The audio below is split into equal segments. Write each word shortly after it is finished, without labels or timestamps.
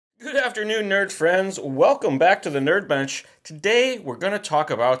Good afternoon, nerd friends. Welcome back to the Nerd Bench. Today, we're going to talk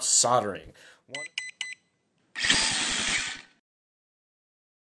about soldering.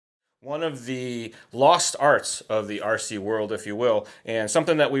 One of the lost arts of the RC world, if you will, and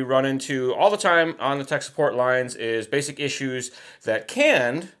something that we run into all the time on the tech support lines is basic issues that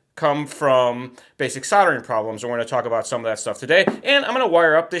can come from basic soldering problems. And we're going to talk about some of that stuff today. And I'm going to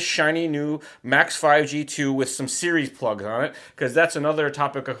wire up this shiny new Max 5 G2 with some series plugs on it, because that's another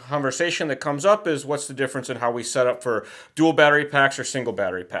topic of conversation that comes up is what's the difference in how we set up for dual battery packs or single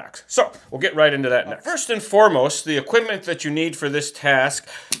battery packs. So we'll get right into that next. First and foremost, the equipment that you need for this task,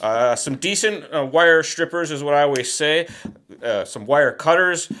 some decent wire strippers is what I always say, some wire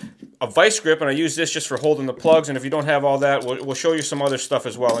cutters, a vice grip, and I use this just for holding the plugs, and if you don't have all that, we'll show you some other stuff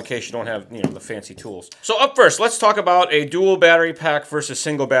as well in case you don't have, the fancy tools. So up first, let's talk about a dual battery pack versus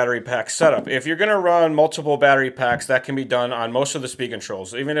single battery pack setup. If you're going to run multiple battery packs, that can be done on most of the speed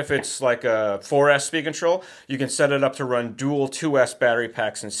controls. Even if it's like a 4S speed control, you can set it up to run dual 2S battery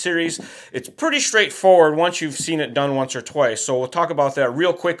packs in series. It's pretty straightforward once you've seen it done once or twice, so we'll talk about that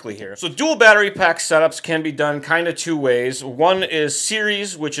real quickly here. So dual battery pack setups can be done kind of two ways. One is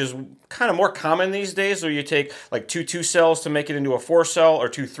series, which is kind of more common these days, where you take like two 2-cells to make it into a 4-cell, or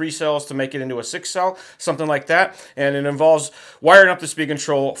two 3-cells to make it into a 6-cell, something like that. And it involves wiring up the speed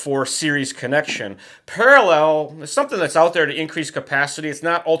control for series connection. Parallel is something that's out there to increase capacity. It's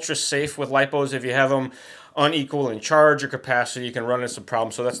not ultra safe with LiPos if you have them unequal in charge or capacity. You can run into some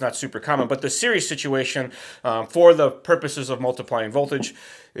problems, so that's not super common. But the series situation, for the purposes of multiplying voltage,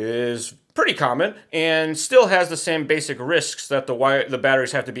 is pretty common and still has the same basic risks that the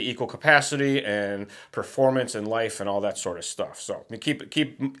batteries have to be equal capacity and performance and life and all that sort of stuff. So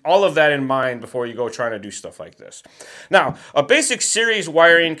keep all of that in mind before you go trying to do stuff like this. Now, a basic series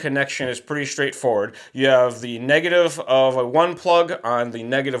wiring connection is pretty straightforward. You have the negative of one plug on the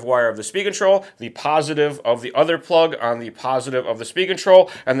negative wire of the speed control, the positive of the other plug on the positive of the speed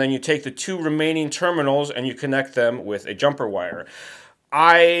control, and then you take the two remaining terminals and you connect them with a jumper wire.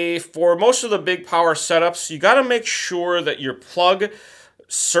 For most of the big power setups, you got to make sure that your plug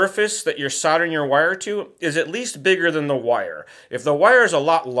surface that you're soldering your wire to is at least bigger than the wire. If the wire is a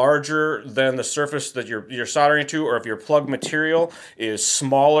lot larger than the surface that you're soldering to, or if your plug material is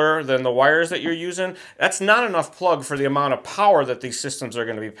smaller than the wires that you're using, that's not enough plug for the amount of power that these systems are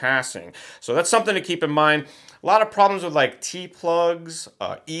going to be passing. So that's something to keep in mind. A lot of problems with like T-plugs,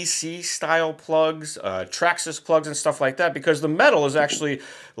 EC style plugs, Traxxas plugs and stuff like that, because the metal is actually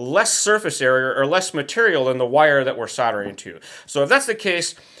less surface area or less material than the wire that we're soldering to. So if that's the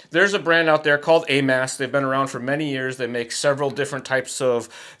case, there's a brand out there called AMAS. They've been around for many years. They make several different types of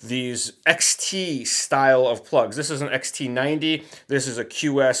these XT style of plugs. This is an XT90. This is a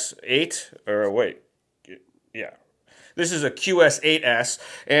QS8, or wait, yeah. This is a QS8S,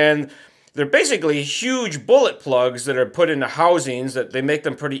 and they're basically huge bullet plugs that are put into housings that they make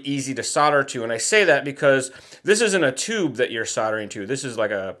them pretty easy to solder to. And I say that because this isn't a tube that you're soldering to. This is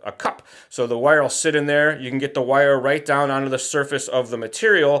like a cup. So the wire will sit in there. You can get the wire right down onto the surface of the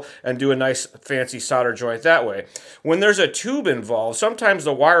material and do a nice fancy solder joint that way. When there's a tube involved, sometimes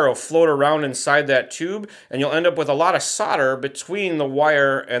the wire will float around inside that tube and you'll end up with a lot of solder between the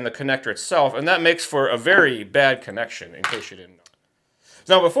wire and the connector itself. And that makes for a very bad connection, in case you didn't know.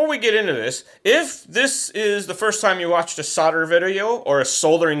 Now, before we get into this, if this is the first time you watched a solder video or a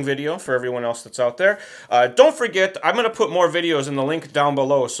soldering video for everyone else that's out there, don't forget, I'm going to put more videos in the link down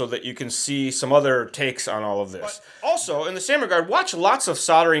below so that you can see some other takes on all of this. But also, in the same regard, watch lots of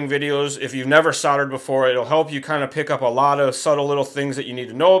soldering videos if you've never soldered before. It'll help you kind of pick up a lot of subtle little things that you need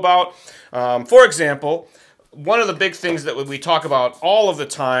to know about. For example, one of the big things that we talk about all of the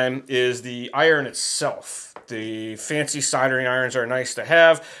time is the iron itself. The fancy soldering irons are nice to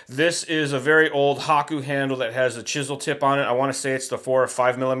have. This is a very old Haku handle that has a chisel tip on it. I want to say it's the 4 or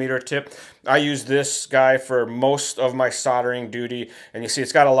 5 millimeter tip. I use this guy for most of my soldering duty, and you see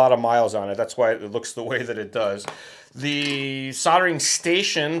it's got a lot of miles on it. That's why it looks the way that it does. The soldering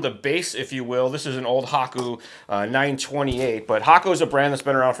station, the base, if you will, this is an old Haku 928, but Haku is a brand that's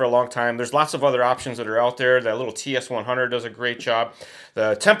been around for a long time. There's lots of other options that are out there. That little TS100 does a great job.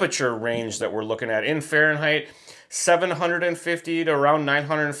 The temperature range that we're looking at in Fahrenheit, 750 to around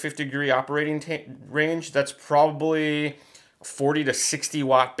 950 degree operating range. That's probably 40 to 60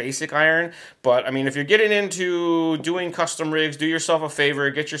 watt basic iron. But I mean, if you're getting into doing custom rigs, do yourself a favor,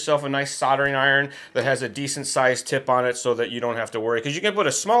 get yourself a nice soldering iron that has a decent sized tip on it so that you don't have to worry. Because you can put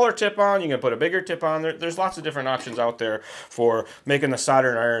a smaller tip on, you can put a bigger tip on. There's lots of different options out there for making the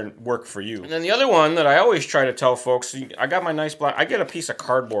soldering iron work for you. And then the other one that I always try to tell folks, I got my nice black, I get a piece of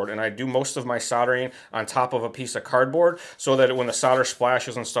cardboard and I do most of my soldering on top of a piece of cardboard so that when the solder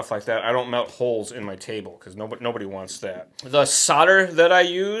splashes and stuff like that, I don't melt holes in my table, because nobody wants that. The solder that I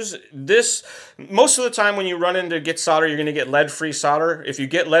use, most of the time when you run in to get solder, you're going to get lead-free solder. If you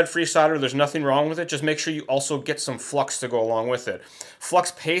get lead-free solder, there's nothing wrong with it. Just make sure you also get some flux to go along with it.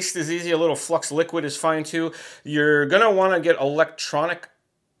 Flux paste is easy. A little flux liquid is fine too. You're going to want to get electronic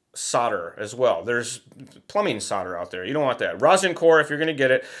solder as well. There's plumbing solder out there. You don't want that. Rosin core, if you're going to get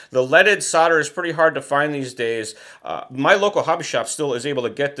it. The leaded solder is pretty hard to find these days. My local hobby shop still is able to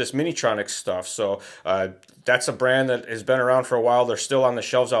get this Minitronics stuff, so that's a brand that has been around for a while. They're still on the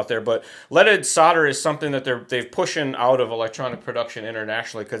shelves out there, but leaded solder is something that they've pushing out of electronic production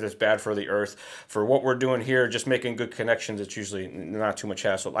internationally because it's bad for the earth. For what we're doing here, just making good connections, it's usually not too much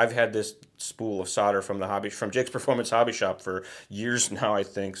hassle. I've had this spool of solder from Jake's Performance Hobby Shop for years now, I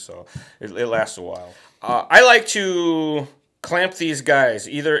think, so it lasts a while. I like to clamp these guys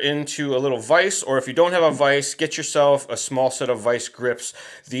either into a little vise, or if you don't have a vise, get yourself a small set of vise grips.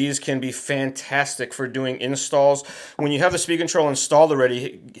 These can be fantastic for doing installs. When you have the speed control installed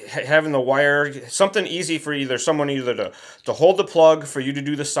already, having the wire, something easy for someone to hold the plug for you to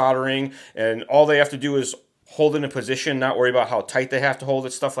do the soldering, and all they have to do is hold it in position, not worry about how tight they have to hold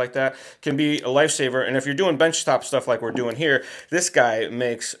it, stuff like that, can be a lifesaver. And if you're doing benchtop stuff like we're doing here, this guy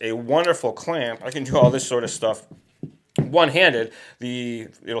makes a wonderful clamp. I can do all this sort of stuff one-handed.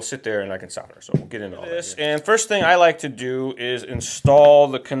 It'll sit there and I can solder. So we'll get into all this. And first thing I like to do is install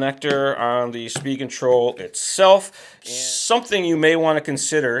the connector on the speed control itself. And something you may want to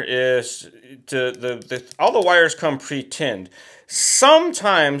consider is all the wires come pre-tinned.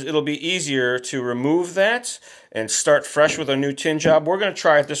 Sometimes it'll be easier to remove that and start fresh with a new tin job. We're going to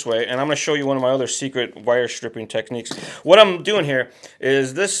try it this way, and I'm going to show you one of my other secret wire stripping techniques. What I'm doing here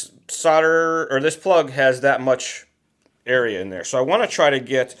is this solder, or this plug, has that much area in there. So I want to try to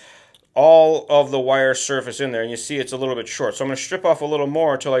get all of the wire surface in there, and you see it's a little bit short. So I'm going to strip off a little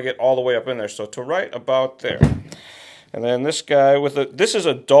more until I get all the way up in there. So to right about there. And then this guy this is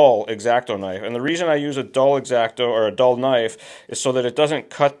a dull X-Acto knife, and the reason I use a dull X-Acto or a dull knife is so that it doesn't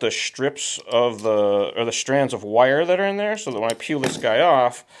cut the strips of the strands of wire that are in there, so that when I peel this guy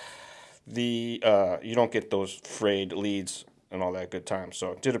off, you don't get those frayed leads and all that good time.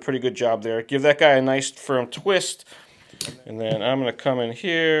 So did a pretty good job there. Give that guy a nice firm twist, and then I'm going to come in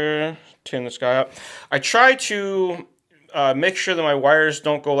here, tin this guy up. I try to make sure that my wires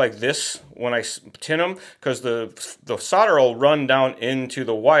don't go like this when I tin them, because the solder will run down into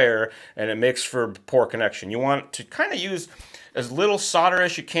the wire and it makes for poor connection. You want to kind of use as little solder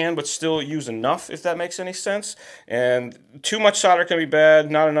as you can, but still use enough, if that makes any sense. And too much solder can be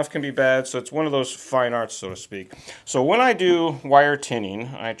bad, not enough can be bad, so it's one of those fine arts, so to speak. So when I do wire tinning,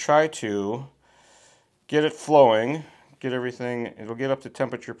 I try to get it flowing, get everything, it'll get up to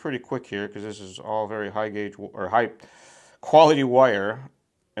temperature pretty quick here, because this is all very high gauge or high quality wire,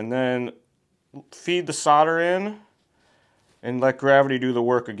 and then feed the solder in and let gravity do the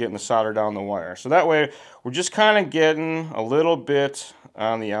work of getting the solder down the wire. So that way we're just kind of getting a little bit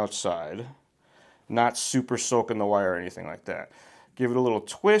on the outside, not super soaking the wire or anything like that. Give it a little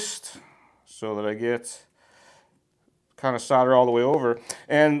twist so that I get kind of solder all the way over.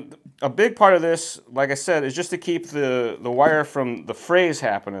 And a big part of this, like I said, is just to keep the wire from the frays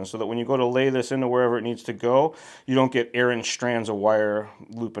happening, so that when you go to lay this into wherever it needs to go, you don't get errant strands of wire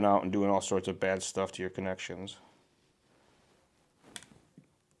looping out and doing all sorts of bad stuff to your connections.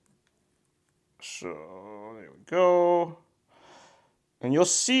 So there we go. And you'll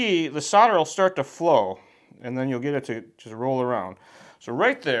see the solder will start to flow, and then you'll get it to just roll around. So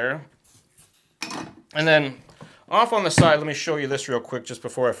right there, and then off on the side, let me show you this real quick just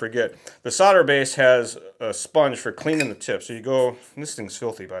before I forget. The solder base has a sponge for cleaning the tip. So you go, and this thing's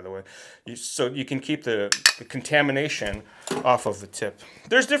filthy, by the way, so you can keep the contamination off of the tip.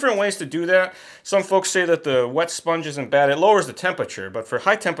 There's different ways to do that. Some folks say that the wet sponge isn't bad. It lowers the temperature, but for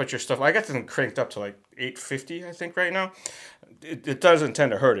high temperature stuff, I got them cranked up to like 850, I think, right now. It doesn't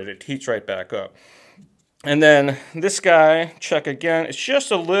tend to hurt it. It heats right back up. And then this guy, check again. It's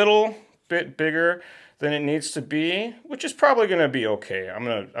just a little bit bigger than it needs to be, which is probably going to be okay. I'm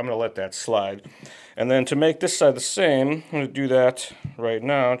gonna let that slide. And then to make this side the same, I'm going to do that right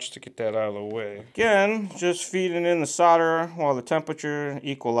now just to get that out of the way. Again, just feeding in the solder while the temperature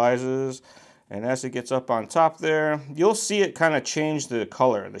equalizes, And as it gets up on top there, you'll see it kind of change the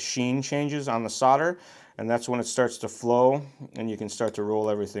color. The sheen changes on the solder, and that's when it starts to flow, and you can start to roll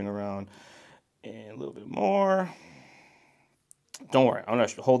everything around. And a little bit more. Don't worry, I'm going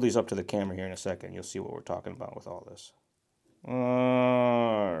to hold these up to the camera here in a second. You'll see what we're talking about with all this.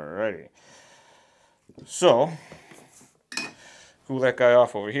 Alrighty. So, cool that guy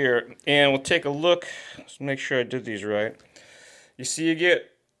off over here, and we'll take a look. Let's make sure I did these right. You see,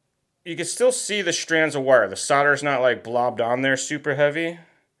 you can still see the strands of wire. The solder's not like blobbed on there super heavy.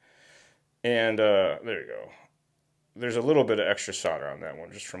 And there you go. There's a little bit of extra solder on that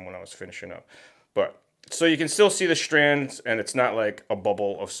one just from when I was finishing up. But so you can still see the strands, and it's not like a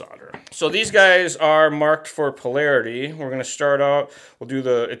bubble of solder. So these guys are marked for polarity. We're going to start out, we'll do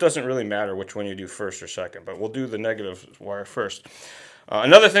it doesn't really matter which one you do first or second, but we'll do the negative wire first.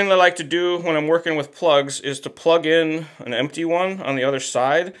 Another thing that I like to do when I'm working with plugs is to plug in an empty one on the other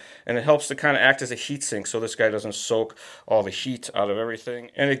side, and it helps to kind of act as a heat sink so this guy doesn't soak all the heat out of everything,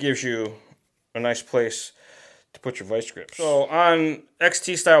 and it gives you a nice place to put your vice grips. So on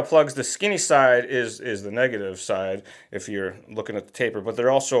XT style plugs, the skinny side is the negative side if you're looking at the taper, but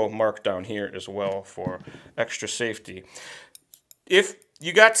they're also marked down here as well for extra safety. If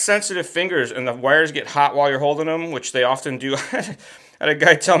you got sensitive fingers and the wires get hot while you're holding them, which they often do, I had a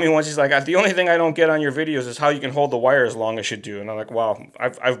guy tell me once, he's like, the only thing I don't get on your videos is how you can hold the wire as long as you do. And I'm like, wow,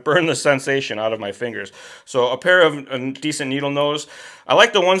 I've burned the sensation out of my fingers. So a pair of a decent needle nose. I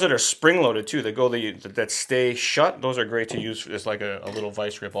like the ones that are spring-loaded too, that stay shut. Those are great to use as like a little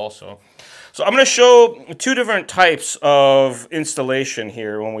vice grip also. So I'm going to show two different types of installation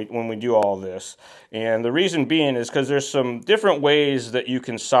here when we do all this. And the reason being is because there's some different ways that you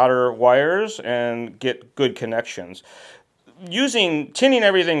can solder wires and get good connections. Tinning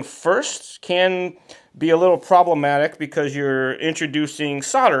everything first can be a little problematic because you're introducing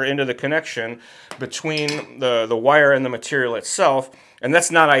solder into the connection between the wire and the material itself, and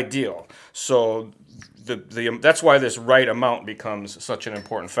that's not ideal. So that's why this right amount becomes such an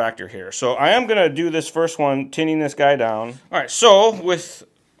important factor here. So I am going to do this first one, tinning this guy down. All right, so with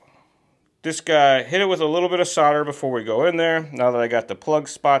this guy, hit it with a little bit of solder before we go in there. Now that I got the plug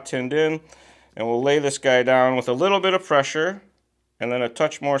spot tinned in, and we'll lay this guy down with a little bit of pressure and then a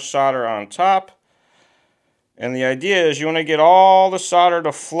touch more solder on top. And the idea is you want to get all the solder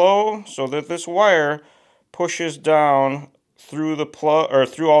to flow so that this wire pushes down through the plug, or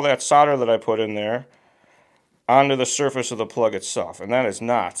through all that solder that I put in there, onto the surface of the plug itself. And that is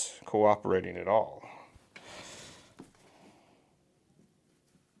not cooperating at all.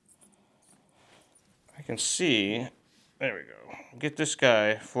 I can see, there we go. Get this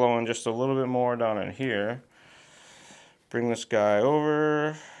guy flowing just a little bit more down in here. Bring this guy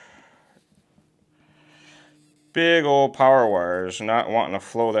over. Big old power wires not wanting to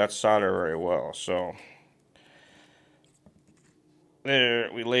flow that solder very well. So there,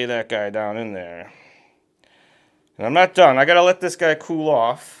 we lay that guy down in there. And I'm not done. I gotta let this guy cool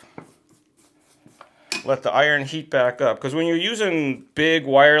off. Let the iron heat back up, because when you're using big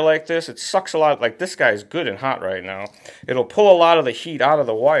wire like this, it sucks a lot. Like this guy's good and hot right now. It'll pull a lot of the heat out of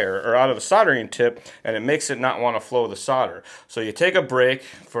the wire, or out of the soldering tip, and it makes it not want to flow the solder. So you take a break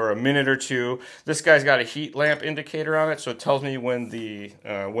for a minute or two. This guy's got a heat lamp indicator on it, so it tells me when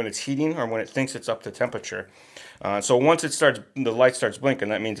when it's heating or when it thinks it's up to temperature. So once the light starts blinking,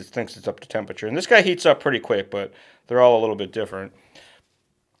 that means it thinks it's up to temperature. And this guy heats up pretty quick, but they're all a little bit different.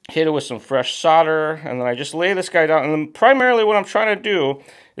 Hit it with some fresh solder, and then I just lay this guy down. And then primarily what I'm trying to do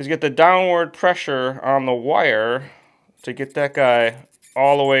is get the downward pressure on the wire to get that guy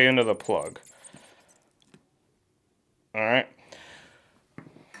all the way into the plug. All right.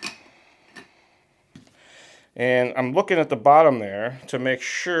 And I'm looking at the bottom there to make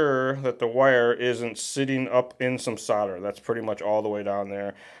sure that the wire isn't sitting up in some solder. That's pretty much all the way down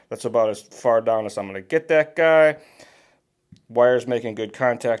there. That's about as far down as I'm going to get that guy. Wire's making good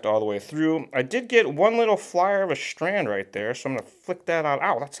contact all the way through. I did get one little flyer of a strand right there, so I'm going to flick that out.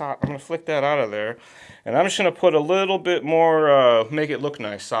 Ow, that's hot. I'm going to flick that out of there. And I'm just going to put a little bit more, make it look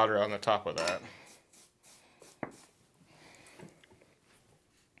nice, solder on the top of that.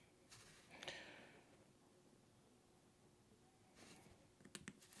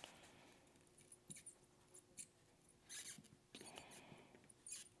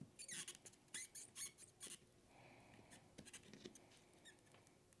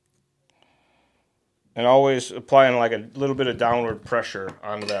 And always applying like a little bit of downward pressure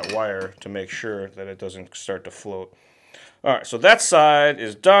onto that wire to make sure that it doesn't start to float. All right, so that side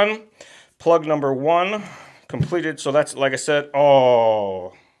is done. Plug number 1 completed. So that's, like I said,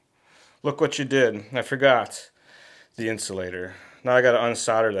 oh, look what you did. I forgot the insulator. Now I got to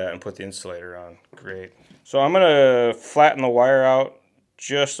unsolder that and put the insulator on. Great. So I'm going to flatten the wire out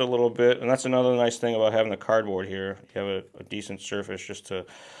just a little bit, and that's another nice thing about having the cardboard here. You have a decent surface just to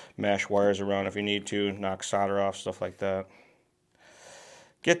mash wires around if you need to, knock solder off, stuff like that.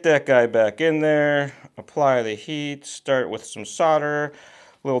 Get that guy back in there, apply the heat, start with some solder,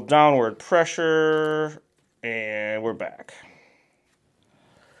 a little downward pressure, and we're back.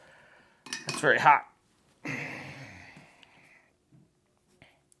 It's very hot.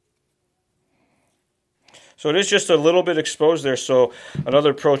 So it is just a little bit exposed there. So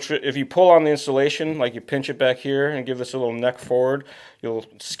another pro trick, if you pull on the insulation, like you pinch it back here and give this a little neck forward, you'll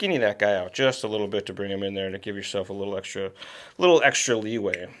skinny that guy out just a little bit to bring him in there to give yourself a little extra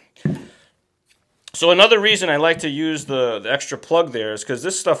leeway. So another reason I like to use the extra plug there is because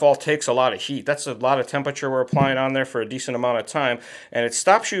this stuff all takes a lot of heat. That's a lot of temperature we're applying on there for a decent amount of time, and it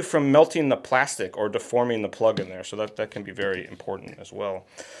stops you from melting the plastic or deforming the plug in there. So that can be very important as well.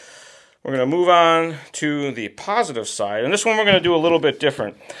 We're going to move on to the positive side, and this one we're going to do a little bit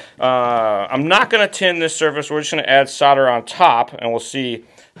different. I'm not going to tin this surface. We're just going to add solder on top, and we'll see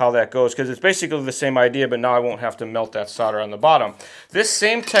how that goes, because it's basically the same idea, but now I won't have to melt that solder on the bottom. This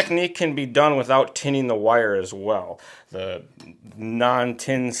same technique can be done without tinning the wire as well, the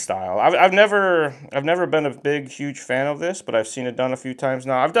non-tin style. I've never been a big, huge fan of this, but I've seen it done a few times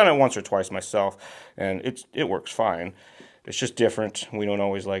now. I've done it once or twice myself, and it works fine. It's just different. We don't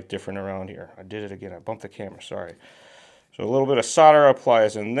always like different around here. I did it again. I bumped the camera. Sorry. So a little bit of solder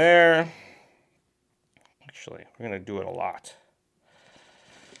applies in there. Actually, we're going to do it a lot.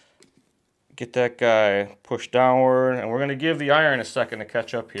 Get that guy pushed downward. And we're going to give the iron a second to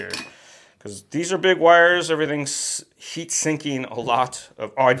catch up here, because these are big wires. Everything's heat sinking a lot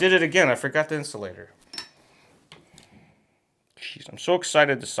of... Oh, I did it again. I forgot the insulator. Jeez, I'm so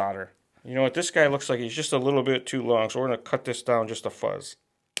excited to solder. You know what, this guy looks like he's just a little bit too long, so we're going to cut this down just a fuzz.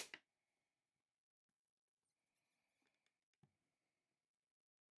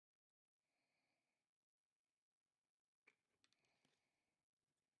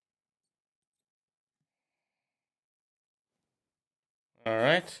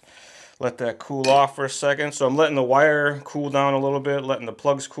 Alright, let that cool off for a second. So I'm letting the wire cool down a little bit, letting the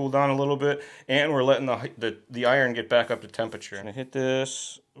plugs cool down a little bit, and we're letting the iron get back up to temperature. I'm going to hit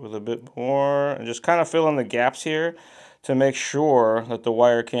this with a bit more, and just kind of fill in the gaps here to make sure that the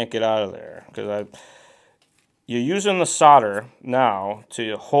wire can't get out of there. Because you're using the solder now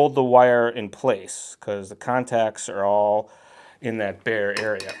to hold the wire in place, because the contacts are all in that bare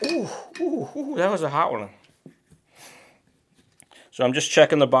area. Ooh, that was a hot one. So I'm just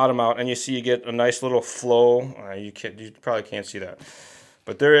checking the bottom out, and you see you get a nice little flow. You probably can't see that,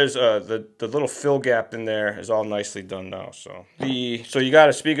 but there is the little fill gap in there is all nicely done now. So you got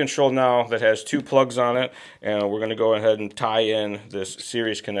a speed control now that has 2 plugs on it, and we're going to go ahead and tie in this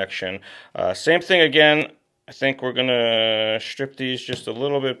series connection. Same thing again. I think we're going to strip these just a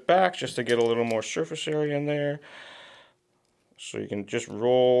little bit back just to get a little more surface area in there. So you can just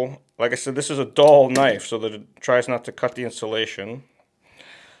roll. Like I said, this is a dull knife so that it tries not to cut the insulation.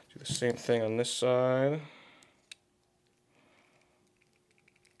 Do the same thing on this side.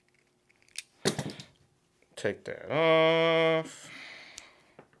 Take that off.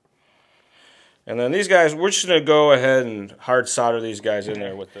 And then these guys, we're just going to go ahead and hard solder these guys in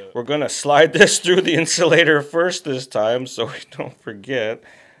there with the... We're going to slide this through the insulator first this time so we don't forget.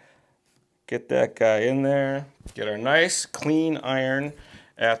 Get that guy in there. Get our nice clean iron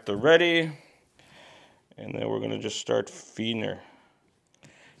at the ready. And then we're going to just start feeding her.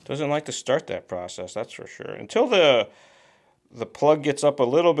 Doesn't like to start that process, that's for sure. Until the plug gets up a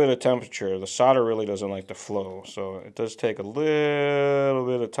little bit of temperature, the solder really doesn't like to flow. So it does take a little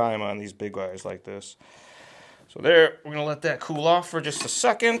bit of time on these big guys like this. So there, we're going to let that cool off for just a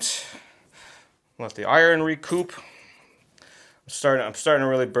second. Let the iron recoup. I'm starting to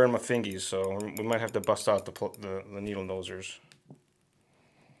really burn my fingies, so we might have to bust out the needle nosers.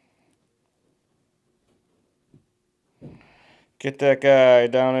 Get that guy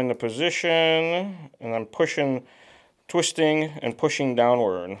down into position, and I'm twisting and pushing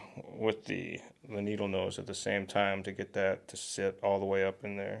downward with the needle nose at the same time to get that to sit all the way up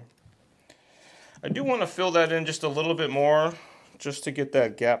in there. I do want to fill that in just a little bit more, just to get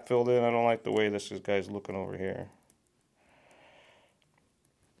that gap filled in. I don't like the way this guy's looking over here.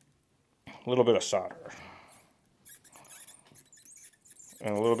 A little bit of solder.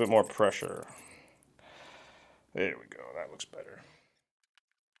 And a little bit more pressure. There we go, that looks better.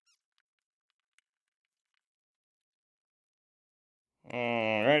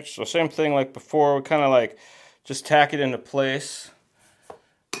 Alright, so same thing like before, we kind of like just tack it into place.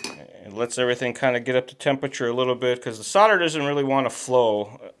 It lets everything kind of get up to temperature a little bit because the solder doesn't really want to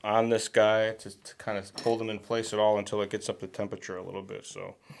flow on this guy to kind of hold him in place at all until it gets up to temperature a little bit.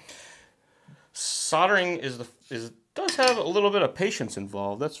 So soldering does have a little bit of patience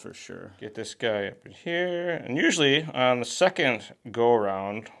involved, that's for sure. Get this guy up in here, and usually on the second go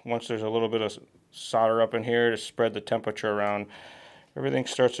around, once there's a little bit of solder up in here to spread the temperature around, everything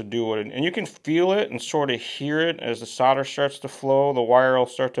starts to do what it, and you can feel it and sort of hear it as the solder starts to flow. The wire will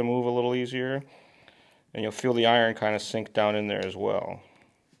start to move a little easier, and you'll feel the iron kind of sink down in there as well.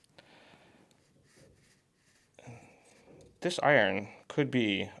 This iron could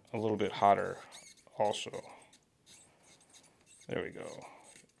be a little bit hotter also. There we go.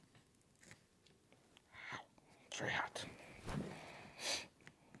 It's very hot.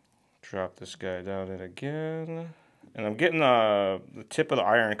 Drop this guy down in again. And I'm getting the tip of the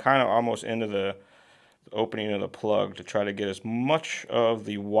iron kind of almost into the opening of the plug to try to get as much of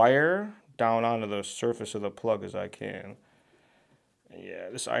the wire down onto the surface of the plug as I can. Yeah,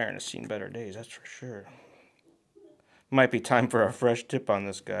 this iron has seen better days, that's for sure. Might be time for a fresh tip on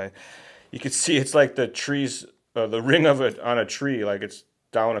this guy. You can see it's like the trees, the ring of it on a tree, like it's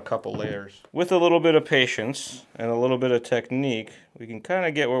down a couple layers. With a little bit of patience and a little bit of technique, we can kind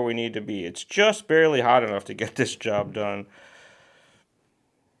of get where we need to be. It's just barely hot enough to get this job done.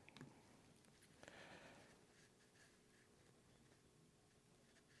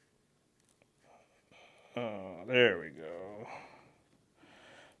 Oh, there we go.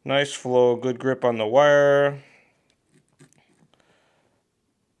 Nice flow, good grip on the wire.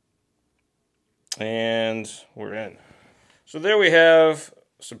 And we're in. So there we have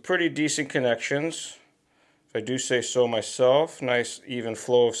some pretty decent connections, if I do say so myself. Nice even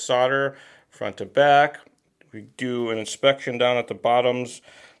flow of solder front to back. We do an inspection down at the bottoms.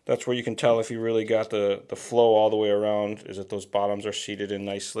 That's where you can tell if you really got the flow all the way around, is that those bottoms are seated in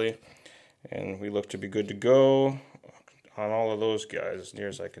nicely. And we look to be good to go on all of those guys, as near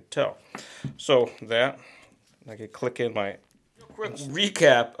as I can tell. So that, I can click in my quick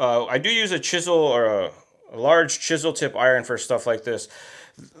recap. I do use a chisel or a large chisel tip iron for stuff like this.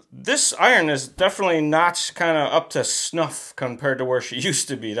 This iron is definitely not kind of up to snuff compared to where she used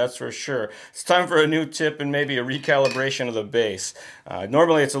to be, that's for sure. It's time for a new tip and maybe a recalibration of the base.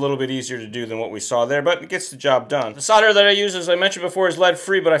 Normally it's a little bit easier to do than what we saw there, but it gets the job done. The solder that I use, as I mentioned before, is lead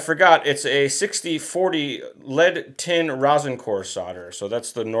free, but I forgot, it's a 6040 lead tin rosin core solder. So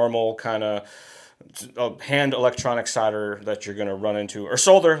that's the normal kind of hand electronic solder that you're going to run into, or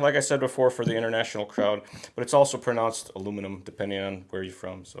solder, like I said before, for the international crowd, but it's also pronounced aluminum depending on where you're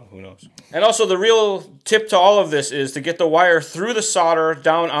from, so who knows. And also the real tip to all of this is to get the wire through the solder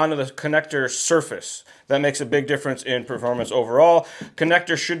down onto the connector surface. That makes a big difference in performance overall.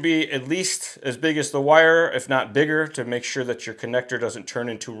 Connector should be at least as big as the wire, if not bigger, to make sure that your connector doesn't turn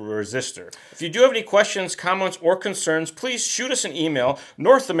into a resistor. If you do have any questions, comments, or concerns, please shoot us an email,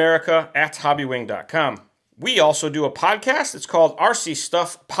 northamerica@hobbywing.com. We also do a podcast. It's called RC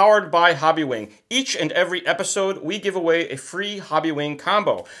Stuff, powered by Hobbywing. Each and every episode, we give away a free Hobbywing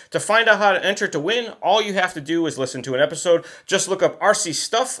combo. To find out how to enter to win, all you have to do is listen to an episode. Just look up RC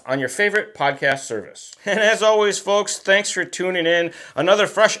Stuff on your favorite podcast service. And as always, folks, thanks for tuning in. Another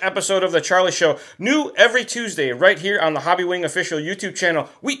fresh episode of The Charlie Show, new every Tuesday, right here on the Hobbywing official YouTube channel.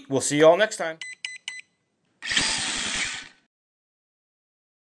 We will see you all next time.